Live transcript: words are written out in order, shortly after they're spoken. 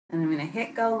and I'm going to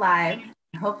hit go live.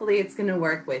 Hopefully it's going to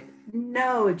work with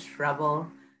no trouble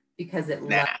because it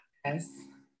loves us.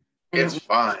 And it's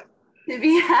fine. To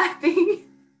be happy.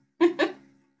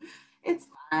 It's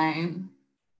fine.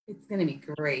 It's going to be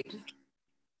great.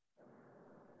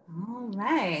 All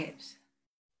right.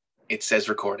 It says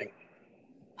recording.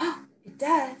 Oh, it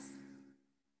does.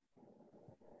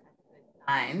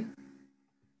 Fine.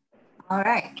 All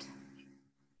right.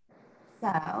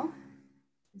 So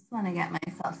just want to get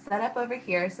myself set up over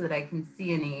here so that I can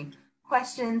see any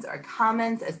questions or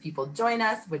comments as people join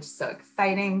us, which is so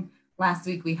exciting. Last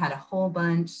week we had a whole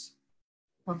bunch.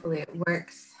 Hopefully it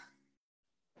works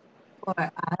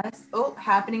for us. Oh,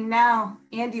 happening now.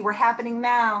 Andy, we're happening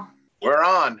now. We're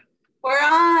on. We're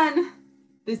on.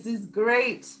 This is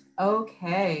great.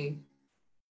 Okay.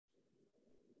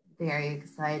 Very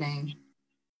exciting.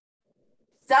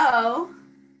 So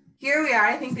here we are.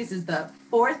 I think this is the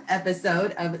 4th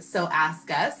episode of So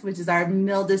Ask Us, which is our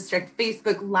Mill District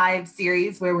Facebook Live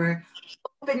series where we're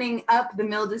opening up the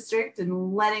Mill District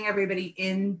and letting everybody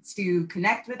in to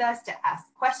connect with us, to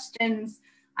ask questions.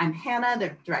 I'm Hannah,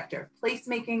 the Director of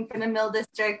Placemaking for the Mill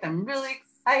District. I'm really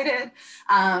excited.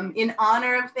 In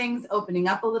honor of things opening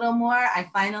up a little more, I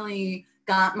finally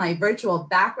got my virtual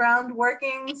background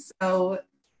working. So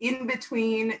in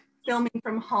between filming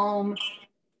from home,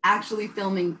 actually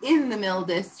filming in the Mill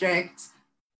District,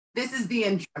 this is the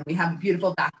intro. We have a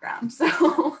beautiful background.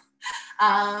 So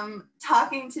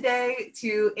talking today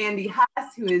to Andy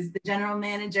Haase, who is the General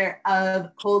Manager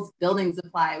of Cowls Building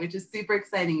Supply, which is super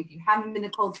exciting. If you haven't been to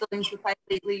Cowls Building Supply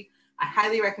lately, I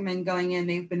highly recommend going in.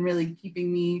 They've been really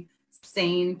keeping me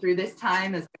sane through this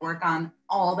time as I work on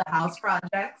all the house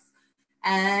projects.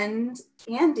 And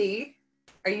Andy,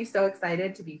 are you so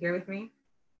excited to be here with me?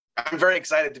 I'm very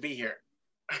excited to be here.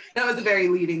 That was a very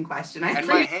leading question. And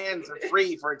my hands are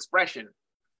free for expression.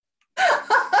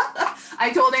 I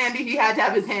told Andy he had to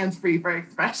have his hands free for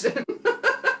expression.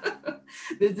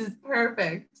 This is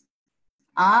perfect.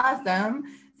 Awesome.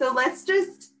 So let's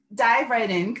just dive right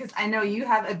in because I know you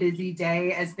have a busy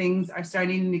day as things are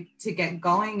starting to get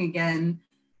going again.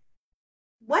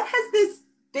 What has this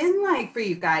been like for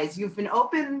you guys? You've been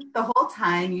open the whole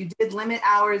time. You did limit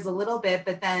hours a little bit,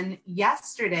 but then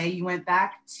yesterday you went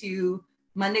back to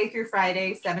Monday through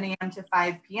Friday, 7 a.m. to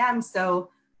 5 p.m. So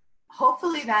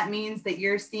hopefully that means that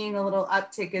you're seeing a little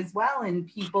uptick as well in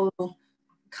people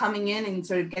coming in and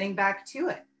sort of getting back to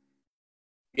it.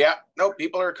 Yeah, no,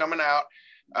 people are coming out.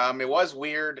 It was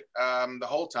weird the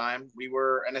whole time. We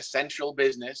were an essential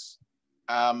business,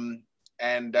 but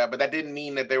that didn't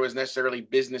mean that there was necessarily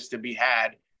business to be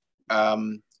had.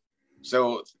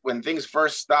 So when things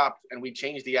first stopped and we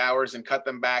changed the hours and cut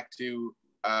them back to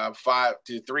 5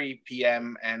 to 3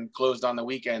 p.m. and closed on the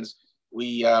weekends,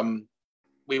 we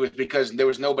was because there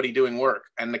was nobody doing work,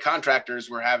 and the contractors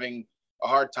were having a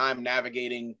hard time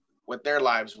navigating what their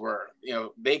lives were. You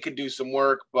know, they could do some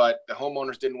work, but the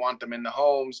homeowners didn't want them in the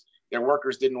homes. Their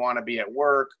workers didn't want to be at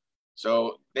work.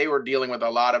 So they were dealing with a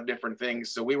lot of different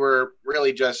things. So we were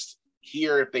really just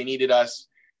here if they needed us.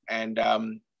 And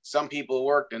some people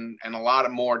worked and a lot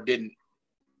of more didn't.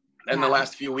 And the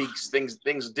last few weeks, things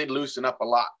did loosen up a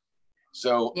lot.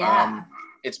 So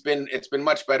it's been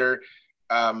much better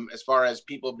as far as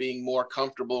people being more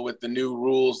comfortable with the new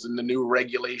rules and the new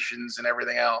regulations and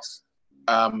everything else.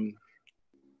 And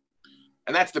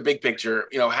that's the big picture.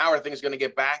 You know, how are things going to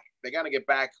get back? They got to get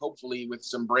back, hopefully, with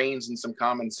some brains and some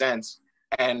common sense.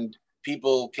 And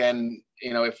people can,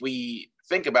 you know, if we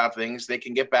think about things, they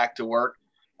can get back to work.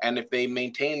 And if they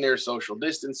maintain their social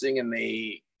distancing and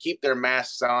they keep their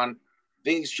masks on,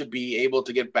 things should be able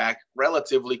to get back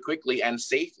relatively quickly and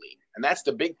safely. And that's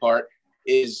the big part,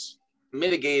 is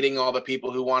mitigating all the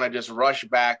people who want to just rush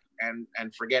back and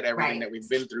forget everything that we've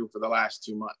been through for the last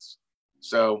 2 months.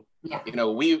 So, you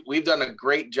know, we've done a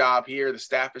great job here. The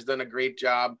staff has done a great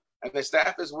job, and the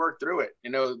staff has worked through it. You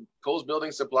know, Cowls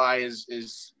Building Supply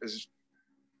is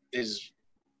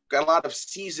got a lot of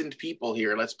seasoned people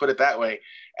here. Let's put it that way.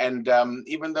 And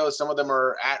even though some of them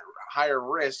are at higher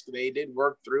risk, they did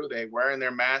work through. They wearing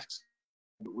their masks.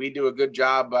 We do a good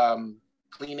job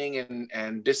cleaning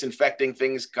and disinfecting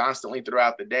things constantly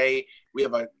throughout the day. We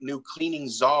have a new cleaning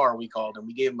czar, we called him.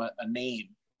 We gave him a name.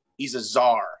 He's a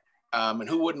czar. And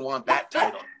who wouldn't want that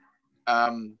title?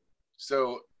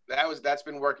 So that's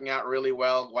been working out really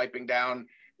well, wiping down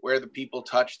where the people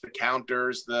touch the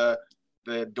counters, the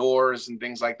doors and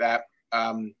things like that.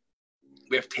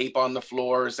 We have tape on the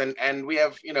floors, and we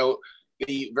have, you know,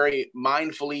 we very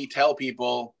mindfully tell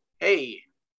people, hey,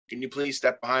 can you please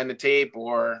step behind the tape?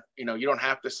 Or, you know, you don't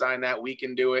have to sign that, we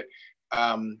can do it.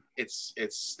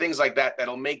 It's things like that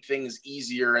that'll make things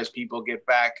easier as people get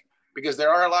back, because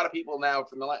there are a lot of people now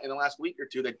in the last week or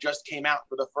two that just came out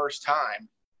for the first time.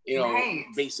 Right.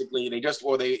 Basically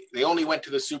they only went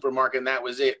to the supermarket and that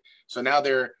was it. So now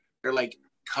they're like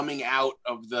coming out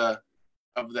of the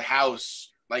house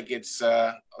like it's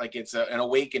an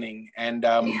awakening, and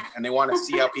and they want to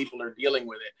see how people are dealing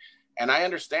with it. And I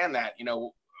understand that.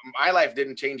 My life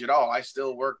didn't change at all. I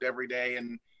still worked every day,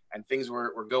 and things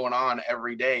were going on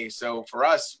every day. So for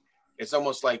us, it's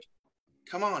almost like,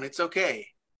 come on, it's okay.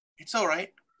 It's all right.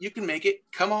 You can make it.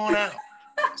 Come on out.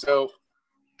 So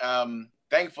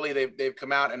thankfully they've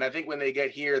come out, and I think when they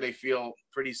get here, they feel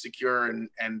pretty secure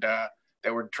and that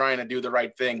we're trying to do the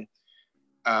right thing.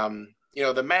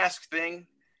 The mask thing,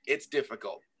 it's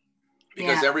difficult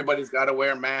because everybody's got to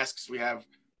wear masks. We have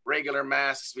regular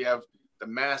masks. We have the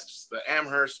masks, the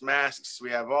Amherst masks. We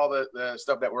have all the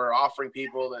stuff that we're offering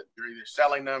people that they're either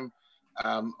selling them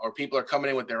or people are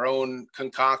coming in with their own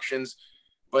concoctions.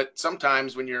 But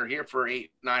sometimes when you're here for 8-9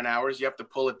 hours, you have to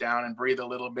pull it down and breathe a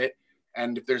little bit.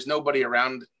 And if there's nobody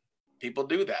around, people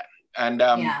do that. And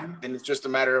then it's just a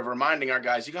matter of reminding our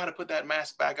guys, you got to put that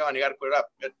mask back on. You got to put it up.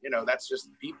 But, that's just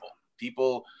people,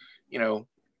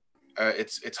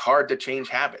 it's hard to change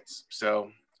habits.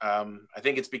 So I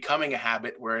think it's becoming a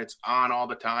habit where it's on all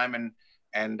the time,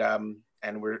 and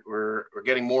we're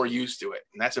getting more used to it.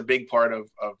 And that's a big part of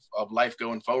life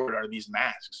going forward, are these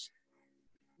masks.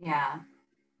 Yeah.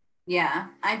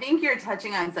 I think you're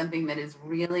touching on something that is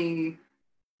really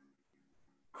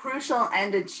crucial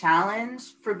and a challenge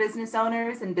for business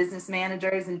owners and business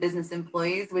managers and business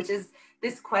employees, which is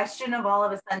this question of all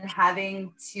of a sudden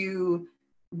having to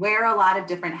wear a lot of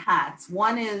different hats.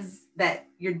 One is that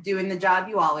you're doing the job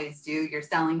you always do. You're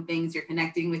selling things, you're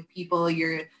connecting with people,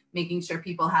 you're making sure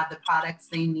people have the products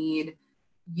they need.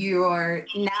 You're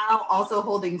now also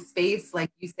holding space, like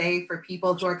you say, for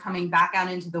people who are coming back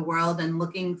out into the world and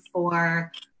looking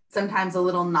for sometimes a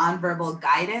little nonverbal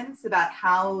guidance about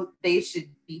how they should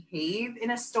behave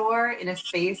in a store, in a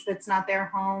space that's not their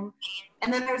home.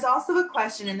 And then there's also a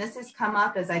question, and this has come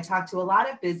up as I talk to a lot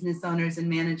of business owners and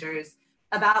managers,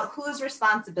 about whose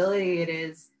responsibility it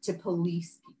is to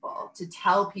police people, to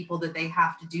tell people that they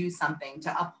have to do something,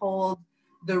 to uphold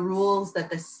the rules that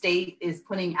the state is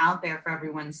putting out there for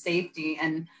everyone's safety.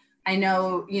 And I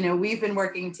know, we've been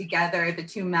working together, the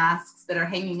two masks that are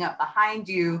hanging up behind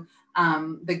you.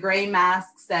 The gray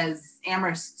mask says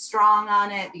Amherst Strong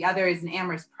on it. The other is an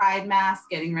Amherst Pride mask,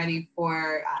 getting ready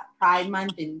for Pride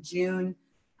Month in June.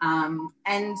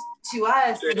 And to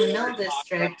us in the Mill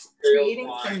District,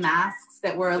 creating some masks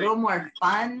that were a little more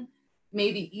fun,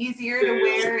 maybe easier to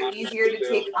wear, easier to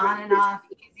take on and off,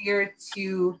 easier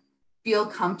to feel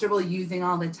comfortable using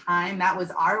all the time. That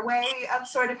was our way of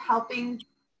sort of helping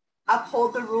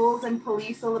uphold the rules and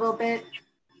police a little bit.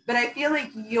 But I feel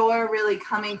like you're really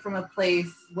coming from a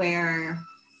place where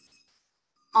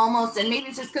almost, and maybe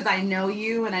it's just because I know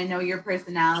you and I know your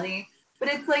personality, but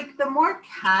it's like the more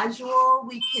casual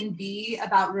we can be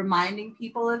about reminding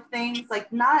people of things,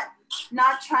 like not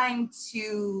trying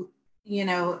to,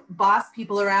 boss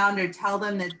people around or tell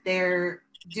them that they're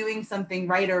doing something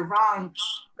right or wrong,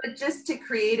 but just to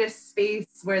create a space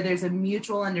where there's a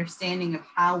mutual understanding of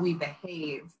how we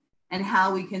behave and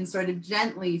how we can sort of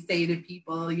gently say to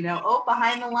people, oh,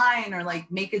 behind the line, or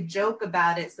like make a joke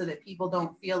about it so that people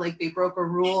don't feel like they broke a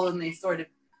rule and they sort of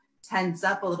tense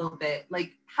up a little bit.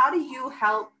 Like, how do you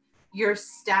help your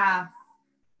staff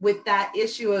with that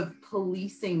issue of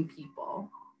policing people?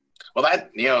 Well,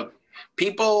 that,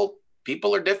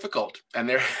 people are difficult, and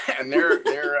they're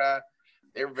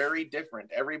very different.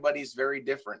 Everybody's very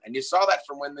different. And you saw that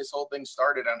from when this whole thing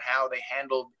started on how they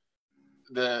handled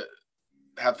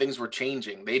how things were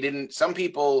changing. Some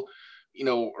people,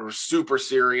 were super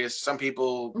serious. Some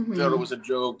people thought it was a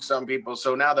joke. Some people,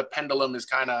 so now the pendulum is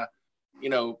kind of,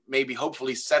 maybe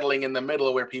hopefully settling in the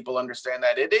middle where people understand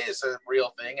that it is a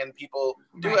real thing and people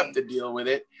do have to deal with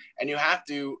it. And you have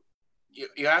to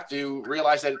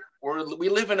realize that we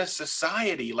live in a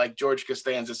society, like George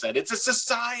Costanza said. It's a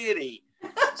society.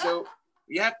 So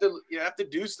you have to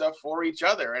do stuff for each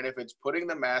other. And if it's putting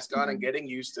the mask on and getting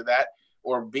used to that,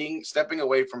 or stepping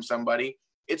away from somebody,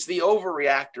 it's the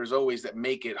overreactors always that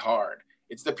make it hard.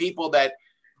 It's the people that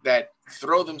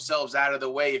throw themselves out of the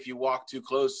way if you walk too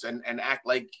close and act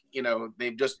like,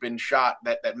 they've just been shot,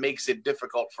 that makes it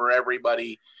difficult for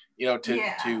everybody,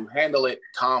 to handle it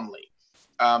calmly.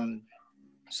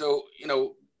 So,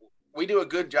 we do a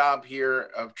good job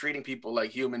here of treating people like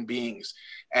human beings.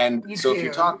 And so if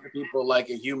you talk to people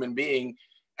like a human being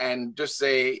and just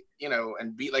say,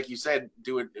 and be, like you said,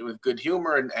 do it with good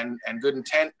humor and good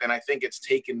intent, then I think it's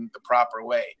taken the proper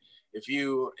way. If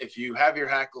you have your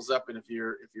hackles up and if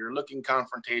you're looking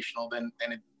confrontational, then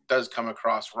it does come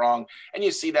across wrong. And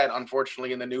you see that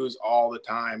unfortunately in the news all the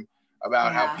time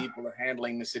about how people are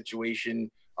handling the situation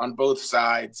on both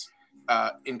sides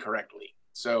incorrectly.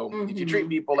 So if you treat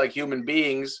people like human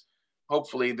beings,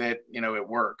 hopefully that, it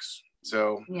works.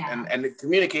 So, and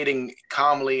communicating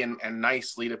calmly and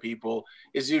nicely to people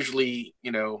is usually,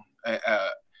 an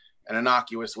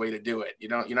innocuous way to do it.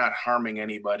 You're not harming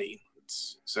anybody.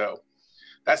 So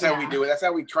that's how we do it. That's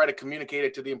how we try to communicate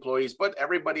it to the employees, but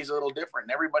everybody's a little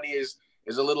different. Everybody is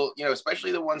a little,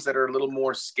 especially the ones that are a little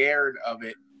more scared of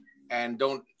it and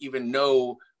don't even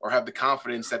know or have the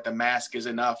confidence that the mask is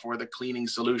enough or the cleaning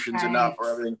solution's enough or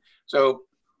everything. So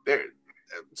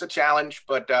it's a challenge,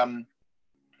 but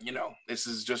this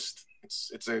is just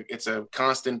it's a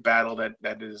constant battle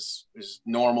that is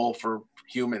normal for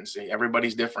humans.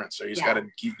 Everybody's different, so you just got to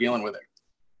keep dealing with it.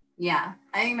 Yeah,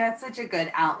 I think that's such a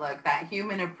good outlook. That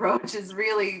human approach is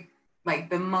really like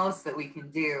the most that we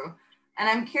can do. And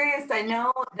I'm curious, I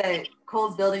know that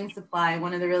Cowls Building Supply,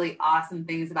 one of the really awesome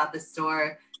things about the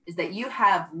store is that you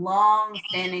have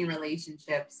long-standing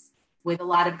relationships with a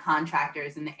lot of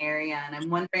contractors in the area. And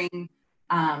I'm wondering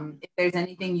if there's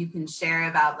anything you can share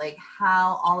about like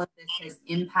how all of this has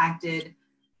impacted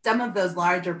some of those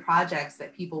larger projects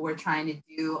that people were trying to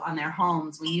do on their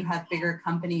homes when you have bigger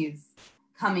companies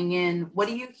coming in. What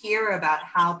do you hear about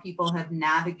how people have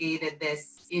navigated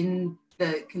this in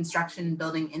the construction and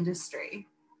building industry?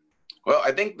 Well,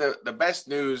 I think the best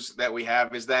news that we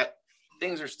have is that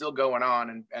things are still going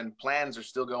on and plans are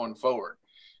still going forward.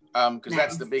 Because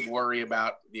that's the big worry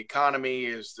about the economy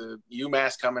is the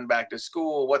UMass coming back to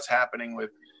school, what's happening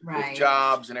with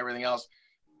jobs and everything else.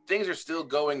 Things are still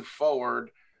going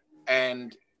forward,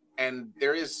 and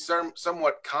there is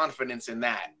somewhat confidence in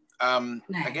that.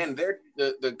 Again,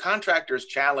 the contractor's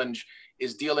challenge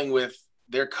is dealing with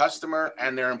their customer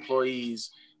and their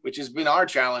employees, which has been our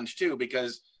challenge too,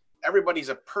 because everybody's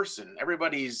a person.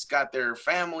 Everybody's got their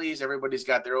families. Everybody's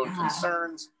got their own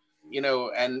concerns,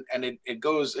 and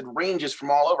it ranges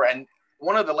from all over. And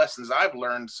one of the lessons I've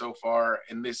learned so far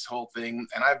in this whole thing,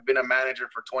 and I've been a manager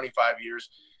for 25 years,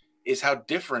 is how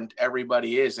different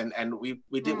everybody is. And we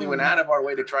went out of our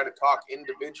way to try to talk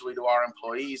individually to our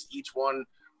employees, each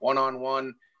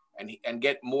one-on-one, and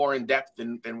get more in depth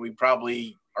than we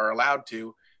probably are allowed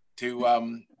to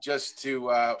just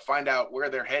to find out where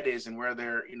their head is and where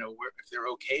they're, if they're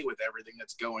okay with everything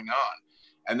that's going on.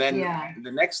 And then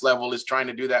the next level is trying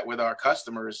to do that with our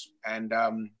customers. And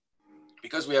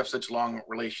because we have such long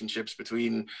relationships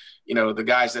between, the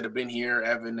guys that have been here,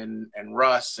 Evan and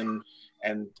Russ, and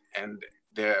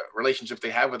the relationship they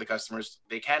have with the customers,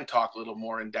 they can talk a little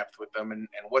more in depth with them and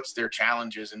what's their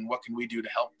challenges and what can we do to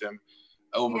help them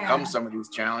overcome some of these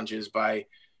challenges by,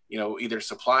 either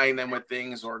supplying them with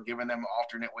things or giving them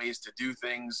alternate ways to do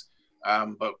things.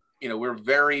 But, we're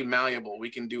very malleable.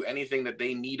 We can do anything that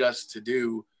they need us to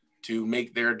do to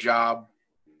make their job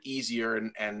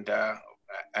easier and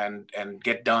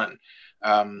get done.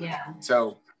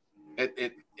 So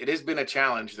it has been a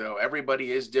challenge, though.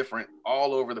 Everybody is different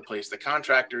all over the place. The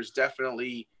contractors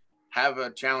definitely have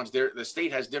a challenge. The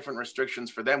state has different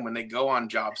restrictions for them when they go on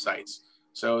job sites.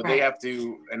 So they have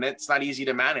to, and it's not easy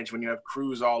to manage when you have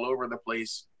crews all over the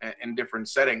place in different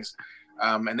settings.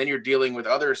 And then you're dealing with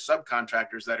other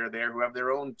subcontractors that are there who have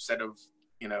their own set of,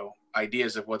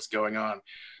 ideas of what's going on.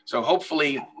 So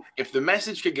hopefully, if the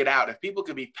message could get out, if people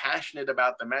could be passionate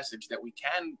about the message that we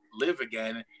can live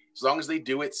again, as long as they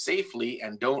do it safely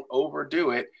and don't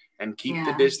overdo it and keep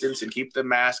the distance and keep the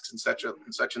masks and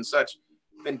such,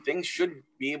 then things should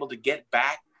be able to get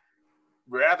back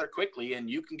rather quickly, and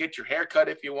you can get your hair cut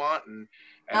if you want, and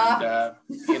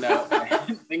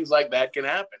things like that can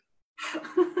happen.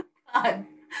 God,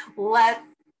 let's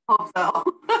hope so.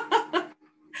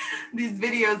 These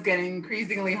videos get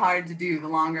increasingly hard to do the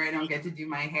longer I don't get to do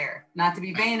my hair. Not to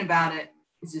be vain about it,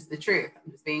 it's just the truth.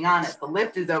 I'm just being honest. The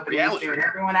lift is opening soon.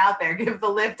 Everyone out there, give the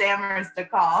lift Amherst a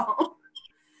call.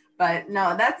 But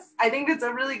no, I think that's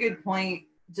a really good point,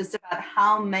 just about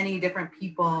how many different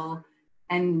people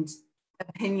and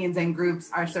opinions and groups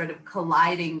are sort of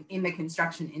colliding in the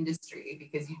construction industry,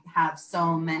 because you have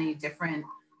so many different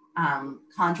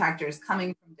contractors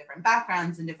coming from different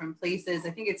backgrounds and different places.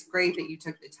 I think it's great that you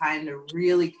took the time to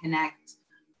really connect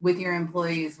with your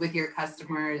employees, with your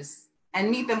customers,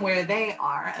 and meet them where they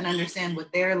are and understand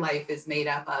what their life is made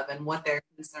up of and what their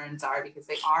concerns are, because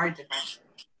they are different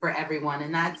for everyone.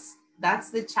 And that's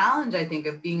the challenge, I think,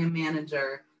 of being a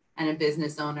manager and a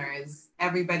business owner is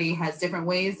everybody has different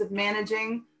ways of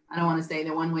managing. I don't want to say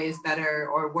that one way is better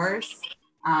or worse,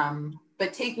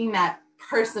 but taking that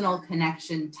personal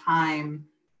connection time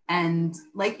and,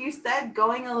 like you said,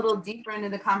 going a little deeper into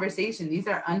the conversation. These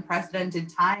are unprecedented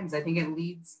times. I think it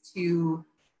leads to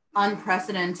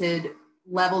unprecedented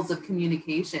levels of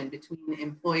communication between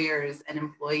employers and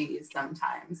employees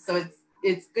sometimes. So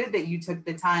it's good that you took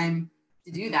the time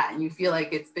to do that, and you feel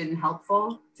like it's been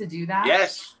helpful to do that.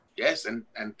 Yes, and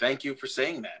thank you for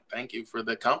saying that. Thank you for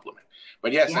the compliment.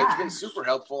 But yes, it's been super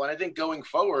helpful, and I think going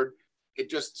forward, it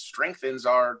just strengthens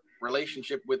our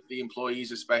relationship with the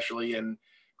employees, especially, and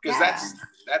because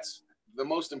that's the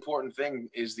most important thing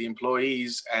is the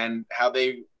employees and how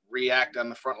they react on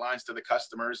the front lines to the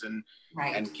customers and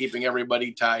keeping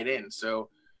everybody tied in. So,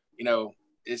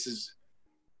 this is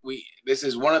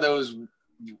one of those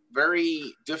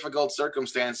very difficult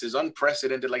circumstances,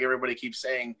 unprecedented, like everybody keeps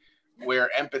saying, where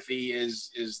empathy is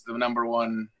the number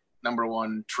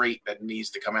one trait that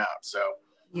needs to come out. So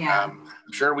I'm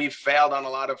sure we've failed on a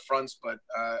lot of fronts, but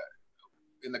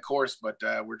in the course, but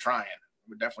we're trying.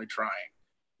 We're definitely trying.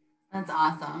 That's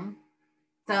awesome.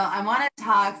 So I want to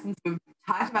talk, since we've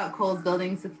talked about Cowls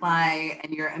Building Supply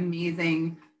and your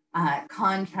amazing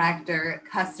contractor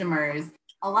customers,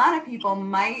 a lot of people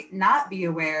might not be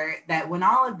aware that when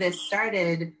all of this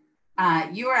started,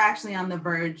 you were actually on the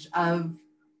verge of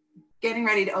getting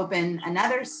ready to open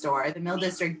another store, the Mill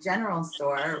District General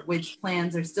Store, which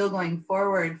plans are still going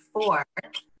forward for.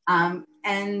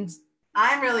 And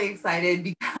I'm really excited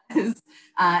because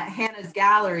Hannah's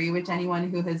Gallery, which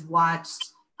anyone who has watched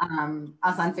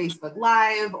us on Facebook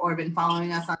Live or been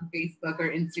following us on Facebook or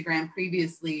Instagram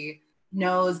previously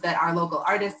knows that our local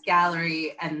artist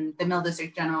gallery and the Mill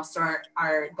District General Store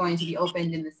are going to be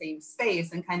opened in the same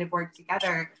space and kind of work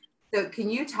together. So can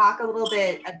you talk a little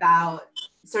bit about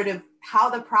sort of how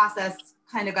the process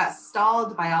kind of got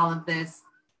stalled by all of this,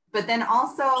 but then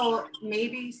also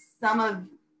maybe some of,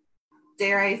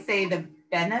 dare I say, the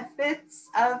benefits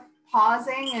of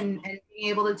pausing and being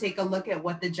able to take a look at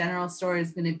what the general store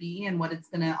is going to be and what it's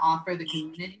going to offer the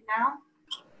community now?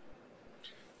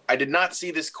 I did not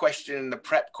see this question in the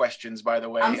prep questions, by the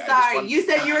way. I'm sorry. You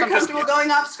said you were comfortable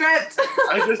going off script.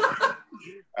 I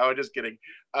was just kidding.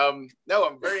 No,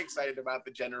 I'm very excited about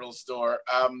the general store.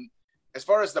 As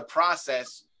far as the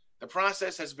process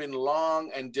has been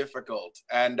long and difficult.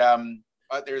 And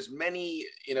there's many,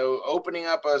 opening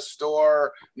up a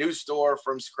store, new store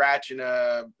from scratch in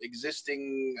a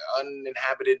existing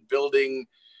uninhabited building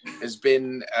has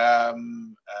been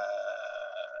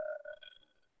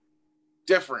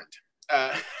different.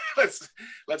 Let's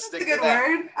stick with that.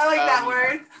 Word. I like that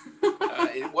word.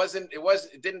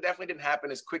 It definitely didn't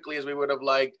happen as quickly as we would have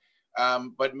liked.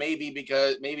 But maybe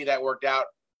that worked out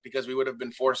because we would have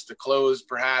been forced to close,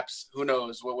 perhaps. Who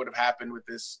knows what would have happened with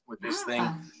this thing.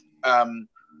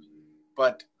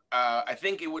 But I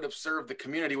think it would have served the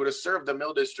community, would have served the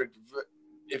Mill District.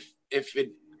 If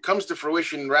it comes to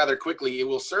fruition rather quickly, it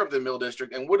will serve the Mill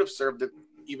District and would have served it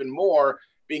even more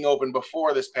being open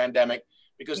before this pandemic,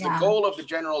 because the goal of the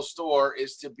general store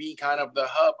is to be kind of the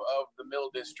hub of the Mill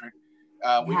District.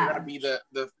 We're going to be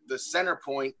the center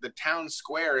point, the town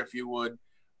square, if you would,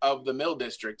 of the Mill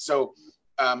District. So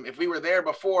if we were there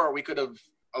before, we could have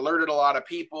alerted a lot of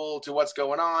people to what's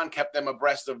going on, kept them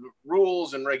abreast of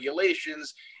rules and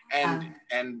regulations, and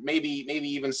maybe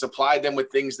even supplied them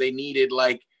with things they needed,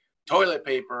 like toilet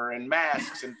paper and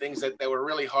masks and things that were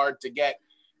really hard to get,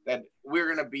 that we're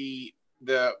going to be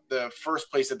the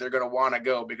first place that they're going to want to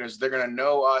go, because they're going to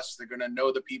know us, they're going to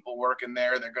know the people working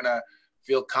there, they're going to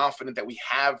feel confident that we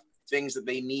have things that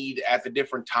they need at the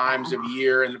different times of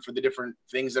year and for the different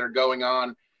things that are going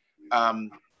on.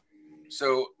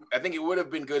 So I think it would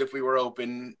have been good if we were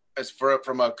open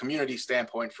from a community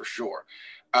standpoint, for sure.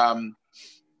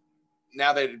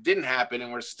 Now that it didn't happen,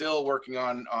 and we're still working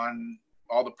on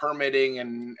all the permitting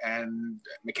and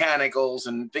mechanicals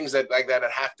and things that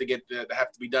have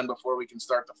to be done before we can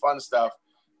start the fun stuff.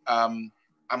 I'm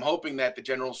hoping that the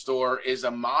general store is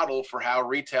a model for how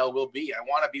retail will be. I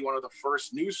want to be one of the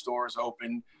first new stores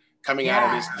open coming out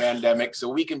of this pandemic, so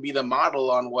we can be the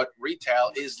model on what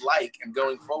retail is like, and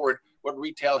going forward, what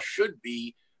retail should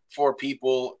be for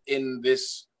people in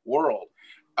this world.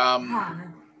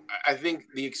 I think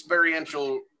the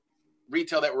experiential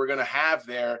retail that we're going to have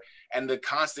there and the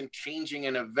constant changing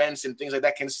in events and things like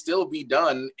that can still be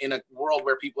done in a world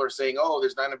where people are saying, oh,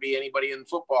 there's not going to be anybody in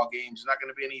football games, there's not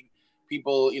going to be any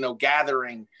people,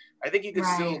 gathering. I think you can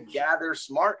still gather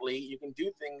smartly. You can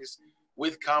do things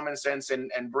with common sense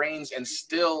and brains and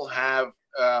still have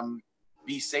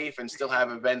be safe and still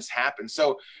have events happen.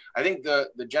 So I think the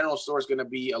general store is going to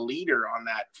be a leader on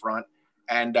that front.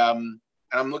 And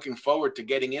I'm looking forward to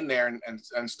getting in there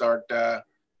and start,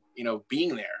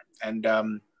 being there.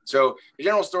 And so the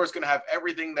general store is going to have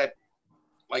everything that,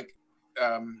 like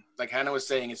Hannah was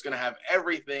saying, it's going to have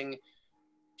everything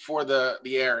for the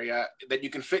area that you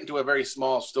can fit into a very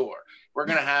small store. We're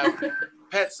going to have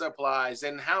pet supplies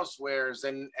and housewares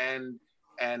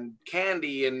and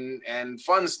candy and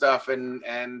fun stuff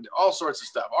and all sorts of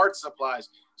stuff, art supplies.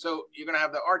 So you're going to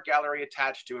have the art gallery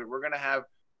attached to it. We're going to have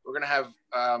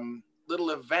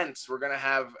little events. We're going to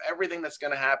have everything that's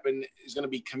going to happen is going to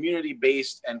be community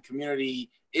based and community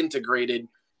integrated.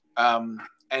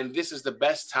 And this is the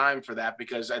best time for that,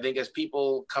 because I think as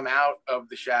people come out of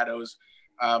the shadows,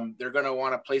 they're going to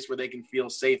want a place where they can feel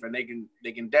safe, and they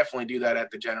can definitely do that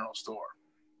at the general store.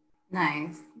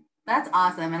 Nice. That's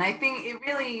awesome. And I think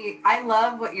I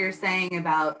love what you're saying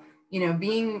about,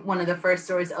 being one of the first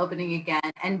stores opening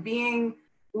again, and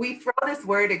we throw this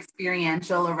word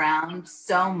experiential around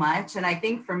so much. And I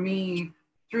think for me,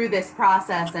 through this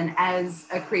process and as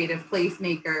a creative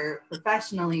placemaker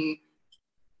professionally,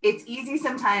 it's easy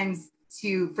sometimes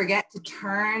to forget to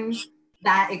turn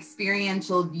that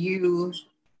experiential view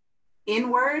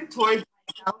inward towards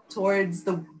myself, towards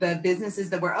the businesses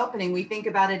that we're opening. We think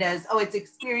about it as, it's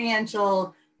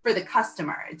experiential for the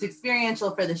customer, it's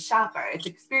experiential for the shopper, it's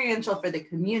experiential for the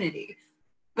community.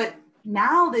 But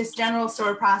now this general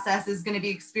store process is going to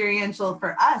be experiential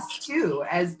for us too,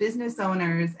 as business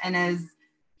owners and as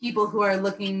people who are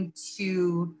looking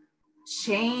to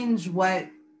change what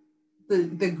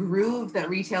the groove that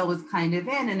retail was kind of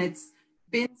in. And it's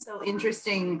been so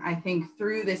interesting, I think,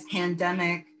 through this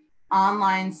pandemic,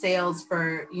 online sales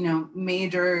for,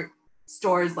 major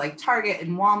stores like Target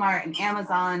and Walmart and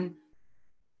Amazon,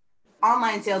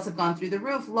 online sales have gone through the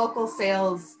roof. Local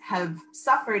sales have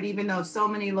suffered, even though so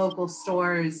many local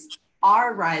stores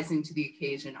are rising to the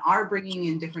occasion, are bringing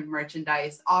in different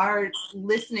merchandise, are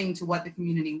listening to what the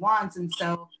community wants. And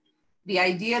so the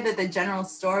idea that the general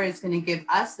store is going to give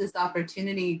us this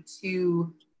opportunity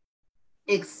to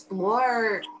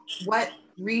explore what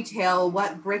retail,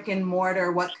 what brick and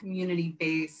mortar, what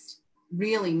community-based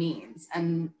really means.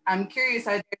 And I'm curious,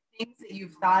 are there things that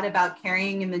you've thought about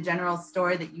carrying in the general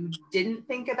store that you didn't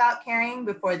think about carrying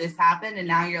before this happened, and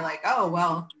now you're like, oh,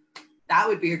 well, that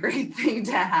would be a great thing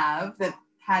to have that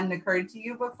hadn't occurred to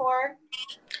you before?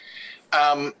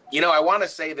 I want to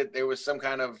say that there was some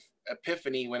kind of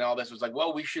epiphany when all this was like,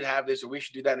 well, we should have this or we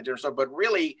should do that in the general store. But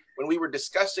really, when we were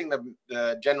discussing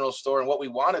the general store and what we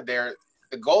wanted there,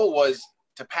 the goal was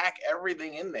to pack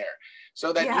everything in there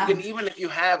so that you can, even if you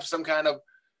have some kind of,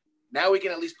 now we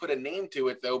can at least put a name to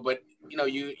it though, but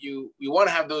you want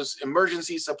to have those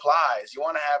emergency supplies. You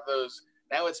want to have those,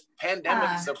 now it's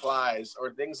pandemic supplies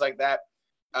or things like that.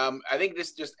 I think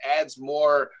this just adds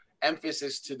more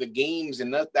emphasis to the games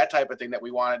and that type of thing that we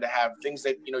wanted to have, things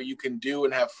that you can do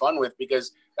and have fun with,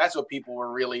 because that's what people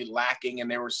were really lacking,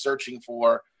 and they were searching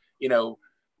for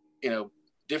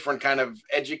different kind of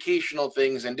educational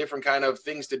things and different kind of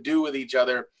things to do with each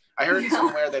other. I heard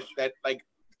somewhere that like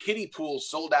kiddie pools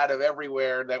sold out of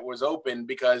everywhere that was open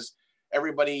because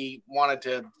everybody wanted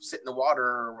to sit in the water,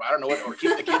 or I don't know what, or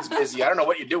keep the kids busy. I don't know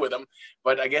what you do with them,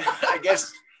 but I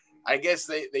guess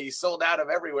they sold out of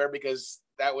everywhere because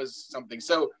that was something.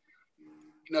 So,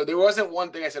 there wasn't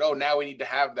one thing I said, oh, now we need to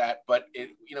have that. But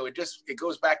it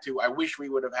goes back to, I wish we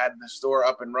would have had the store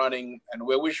up and running, and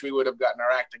we wish we would have gotten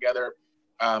our act together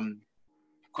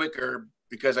quicker,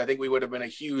 because I think we would have been a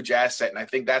huge asset. And I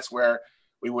think that's where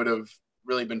we would have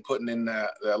really been putting in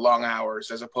the long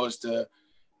hours, as opposed to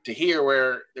here,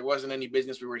 where there wasn't any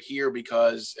business. We were here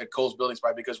because at Cowls Building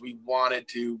Supply, because we wanted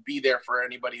to be there for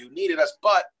anybody who needed us.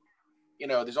 But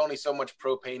there's only so much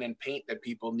propane and paint that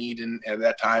people need at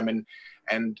that time,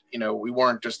 and we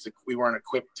weren't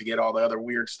equipped to get all the other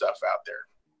weird stuff out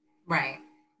there.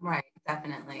 Right,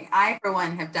 definitely. I, for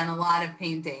one, have done a lot of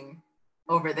painting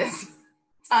over this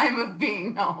time of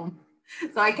being home,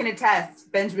 so I can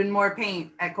attest. Benjamin Moore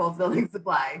paint at Cowls Building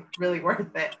Supply, really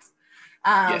worth it.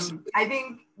 Yes. I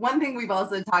think one thing we've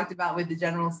also talked about with the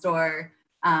general store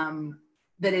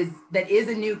that is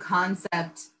a new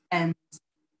concept, and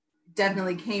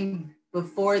definitely came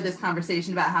before this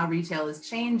conversation about how retail is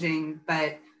changing,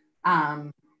 but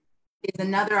is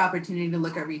another opportunity to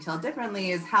look at retail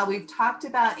differently, is how we've talked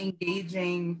about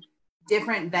engaging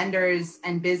different vendors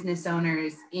and business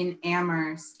owners in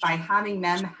Amherst by having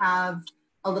them have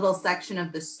a little section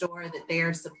of the store that they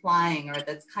are supplying, or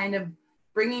that's kind of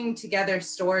bringing together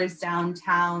stores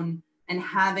downtown and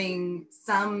having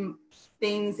some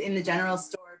things in the general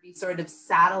store be sort of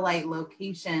satellite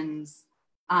locations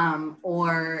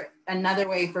or another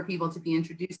way for people to be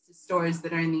introduced to stores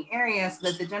that are in the area, so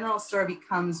that the general store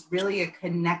becomes really a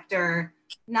connector,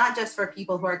 not just for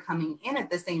people who are coming in at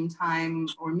the same time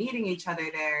or meeting each other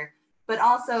there, but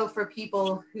also for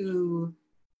people who,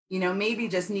 you know, maybe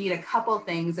just need a couple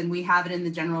things and we have it in the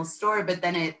general store, but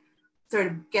then it sort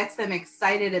of gets them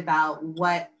excited about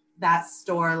what that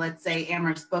store, let's say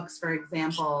Amherst Books, for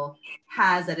example,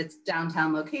 has at its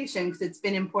downtown location, because it's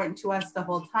been important to us the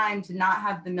whole time to not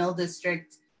have the Mill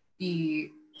District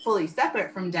be fully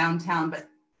separate from downtown, but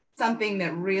something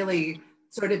that really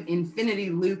sort of infinity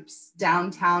loops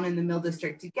downtown and the Mill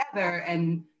District together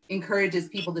and encourages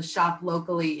people to shop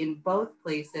locally in both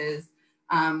places.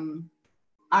 How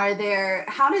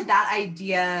did that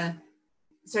idea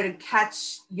sort of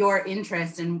catch your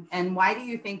interest, and why do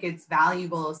you think it's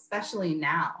valuable, especially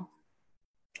now?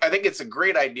 I think it's a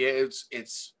great idea.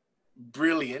 It's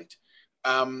brilliant.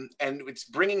 And it's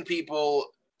bringing people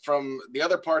from the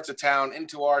other parts of town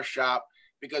into our shop,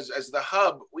 because as the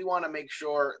hub, we want to make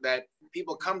sure that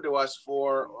people come to us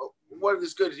for what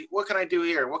is good. What can I do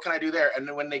here? What can I do there? And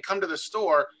then when they come to the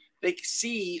store, they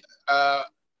see a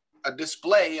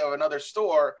display of another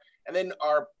store. And then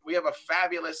we have a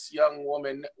fabulous young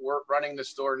woman running the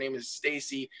store. Her name is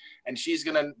Stacy, and she's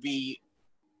going to be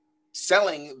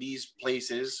selling these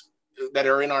places that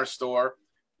are in our store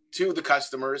to the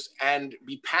customers and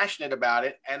be passionate about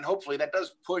it. And hopefully that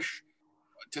does push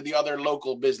to the other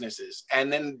local businesses.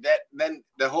 And then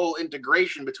the whole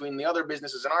integration between the other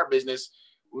businesses and our business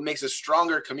makes a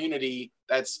stronger community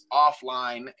that's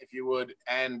offline, if you would,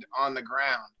 and on the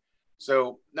ground.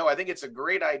 So no, I think it's a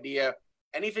great idea.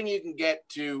 Anything you can get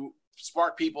to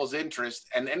spark people's interest,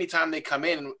 and anytime they come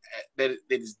in that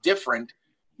is different,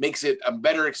 makes it a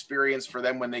better experience for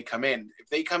them when they come in. If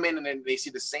they come in and then they see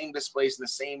the same displays and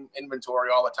the same inventory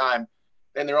all the time,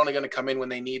 then they're only going to come in when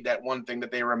they need that one thing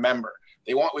that they remember.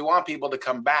 We want people to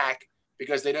come back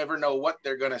because they never know what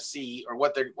they're going to see or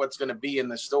what's going to be in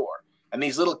the store. And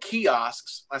these little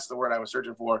kiosks, that's the word I was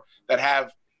searching for, that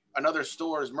have another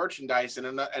store's merchandise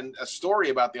and a story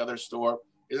about the other store,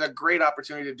 is a great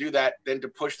opportunity to do that, then to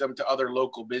push them to other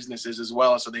local businesses as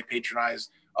well, so they patronize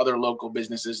other local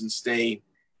businesses and stay,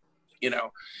 you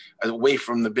know, away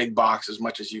from the big box as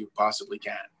much as you possibly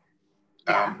can.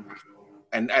 Yeah.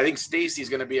 And I think Stacy's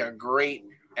going to be a great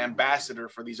ambassador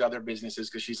for these other businesses,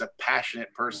 because she's a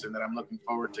passionate person that I'm looking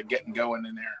forward to getting going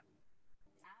in there.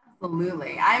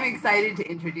 Absolutely. I'm excited to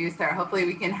introduce her. Hopefully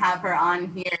we can have her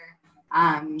on here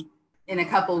in a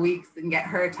couple weeks and get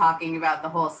her talking about the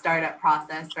whole startup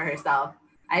process for herself.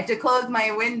 I have to close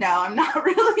my window. I'm not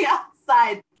really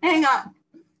outside. Hang on.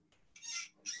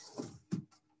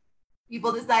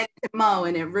 People decided to mow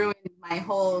and it ruined my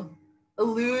whole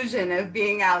illusion of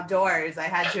being outdoors. I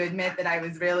had to admit that I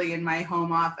was really in my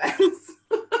home office.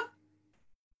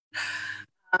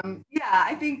 Yeah,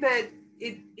 I think that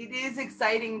it is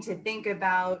exciting to think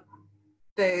about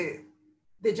the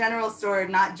general store,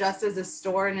 not just as a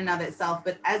store in and of itself,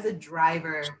 but as a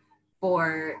driver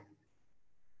for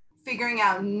figuring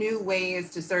out new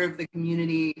ways to serve the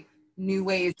community, new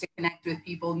ways to connect with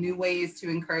people, new ways to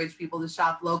encourage people to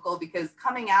shop local. Because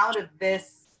coming out of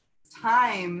this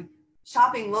time,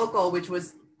 shopping local, which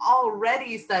was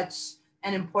already such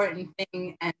an important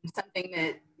thing and something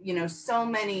that, you know, so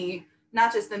many,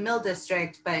 not just the Mill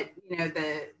District, but, you know,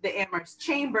 the Amherst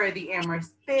Chamber, the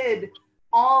Amherst Bid,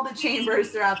 all the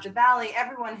chambers throughout the valley,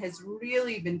 everyone has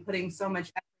really been putting so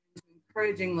much effort into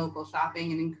encouraging local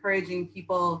shopping and encouraging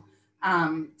people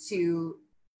to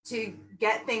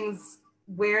get things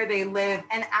where they live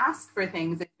and ask for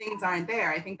things if things aren't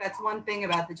there. I think that's one thing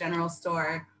about the general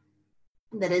store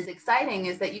that is exciting,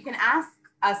 is that you can ask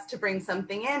us to bring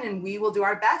something in and we will do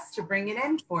our best to bring it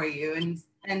in for you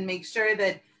and make sure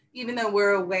that even though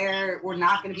we're aware we're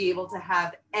not going to be able to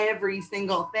have every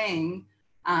single thing,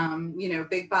 you know,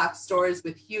 big box stores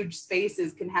with huge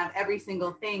spaces can have every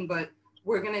single thing, but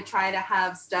we're going to try to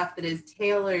have stuff that is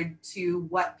tailored to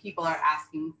what people are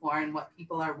asking for and what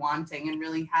people are wanting, and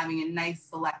really having a nice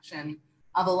selection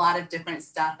of a lot of different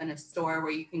stuff in a store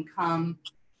where you can come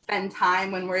spend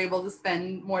time when we're able to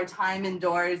spend more time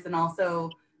indoors. And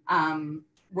also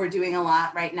we're doing a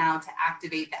lot right now to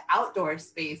activate the outdoor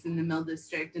space in the Mill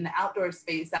District. And the outdoor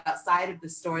space outside of the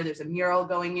store, there's a mural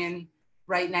going in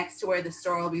right next to where the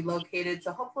store will be located.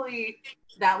 So hopefully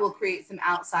that will create some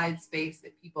outside space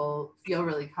that people feel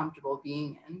really comfortable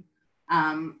being in.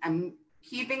 I'm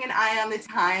keeping an eye on the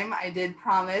time. I did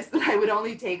promise that I would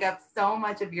only take up so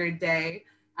much of your day.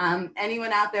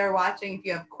 Anyone out there watching, if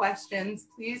you have questions,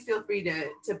 please feel free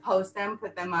to post them,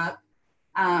 put them up.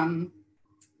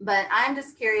 But I'm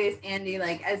just curious, Andy,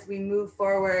 like as we move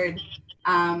forward,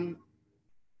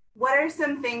 what are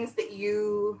some things that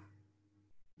you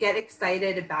get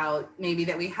excited about, maybe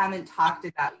that we haven't talked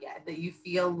about yet, that you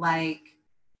feel like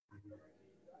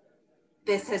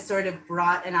this has sort of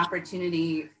brought an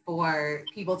opportunity for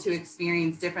people to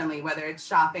experience differently, whether it's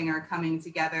shopping or coming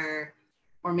together,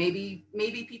 or maybe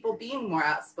people being more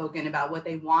outspoken about what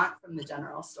they want from the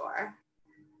general store?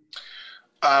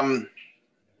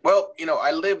 Well,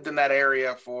 I lived in that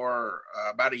area for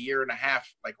about a year and a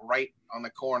half, like right on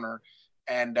the corner.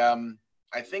 And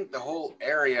I think the whole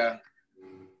area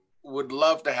would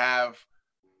love to have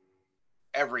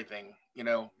everything,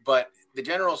 but the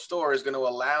general store is going to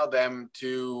allow them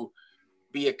to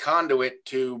be a conduit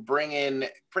to bring in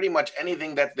pretty much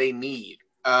anything that they need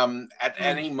at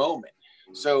any moment.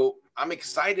 So I'm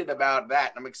excited about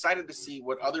that. I'm excited to see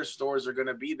what other stores are going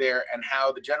to be there and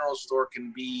how the general store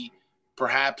can be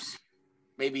perhaps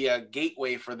maybe a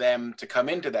gateway for them to come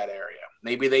into that area.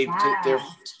 Maybe they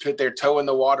put their toe in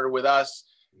the water with us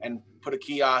and put a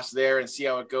kiosk there and see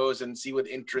how it goes and see what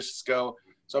interests go.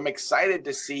 So I'm excited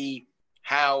to see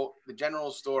how the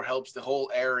general store helps the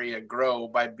whole area grow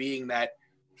by being that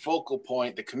focal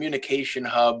point, the communication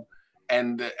hub,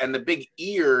 and the big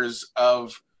ears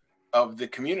of the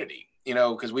community,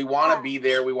 because we want to be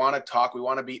there. We want to talk. We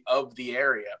want to be of the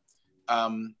area.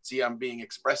 See, I'm being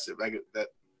expressive. Like that.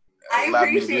 I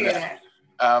appreciate it.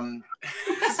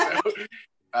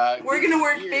 We're going to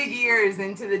work big ears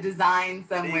into the design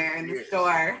somewhere in the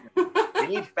store. We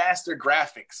need faster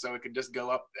graphics so it could just go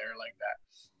up there like that.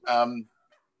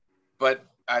 But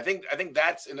I think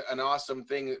that's an awesome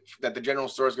thing that the general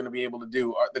store is going to be able to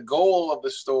do. The goal of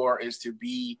the store is to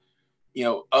be,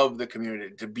 of the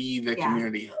community, to be the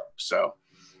community hub. So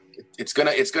it's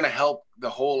gonna help the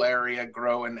whole area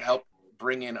grow and help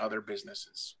bring in other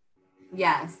businesses.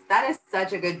 Yes, that is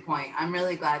such a good point. I'm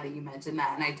really glad that you mentioned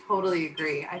that, and I totally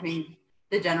agree. I think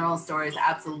the general store is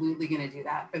absolutely going to do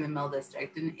that for the Mill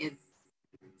District, and is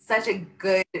such a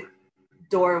good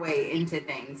doorway into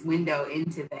things, window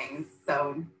into things.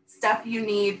 So stuff you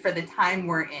need for the time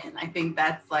we're in. I think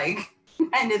that's like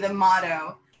kind of the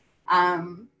motto.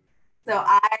 So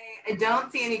I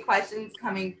don't see any questions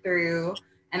coming through,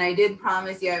 and I did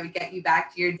promise you I would get you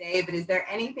back to your day, but is there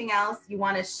anything else you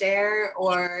want to share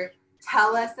or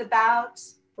tell us about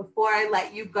before I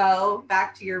let you go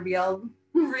back to your real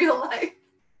life?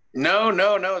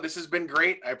 No. This has been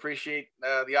great. I appreciate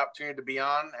the opportunity to be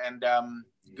on, and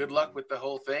good luck with the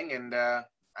whole thing. And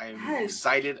I'm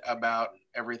excited about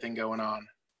everything going on.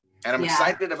 And I'm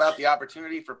excited about the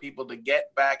opportunity for people to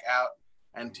get back out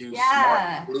and to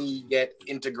smartly get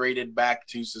integrated back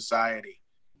to society.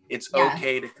 It's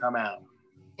okay to come out.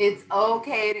 It's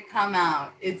okay to come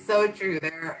out. It's so true.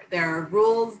 There are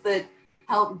rules that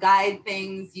help guide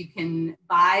things. You can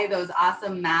buy those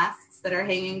awesome masks that are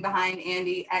hanging behind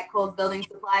Andy at Cowls Building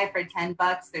Supply for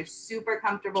 $10. They're super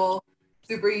comfortable,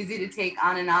 super easy to take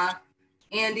on and off.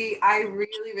 Andy, I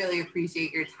really, really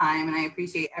appreciate your time, and I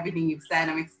appreciate everything you've said.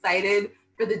 I'm excited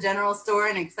for the general store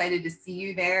and excited to see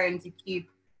you there and to keep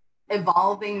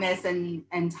evolving this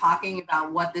and talking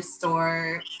about what the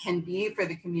store can be for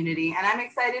the community. And I'm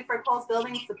excited for Cowls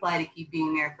Building Supply to keep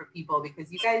being there for people,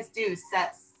 because you guys do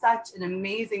set such an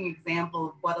amazing example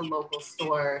of what a local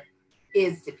store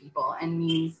is to people and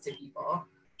means to people.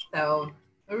 So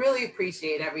I really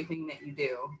appreciate everything that you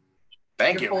do.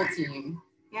 Thank you. Your whole team.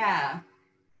 Yeah.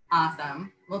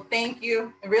 Awesome. Well, thank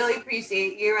you. I really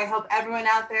appreciate you. I hope everyone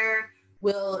out there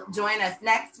will join us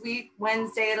next week,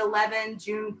 Wednesday at 11,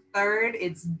 June 3rd.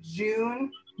 It's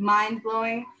June,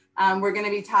 mind-blowing. We're going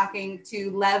to be talking to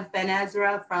Lev Ben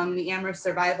Ezra from the Amherst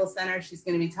Survival Center. She's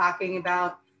going to be talking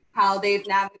about how they've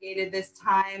navigated this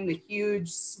time, the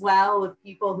huge swell of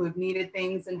people who have needed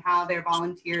things, and how their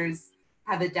volunteers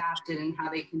have adapted and how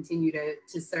they continue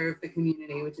to serve the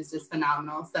community, which is just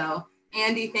phenomenal. So,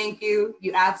 Andy, thank you.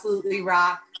 You absolutely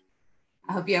rock.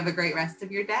 I hope you have a great rest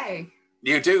of your day.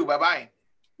 You too. Bye-bye.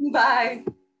 Bye.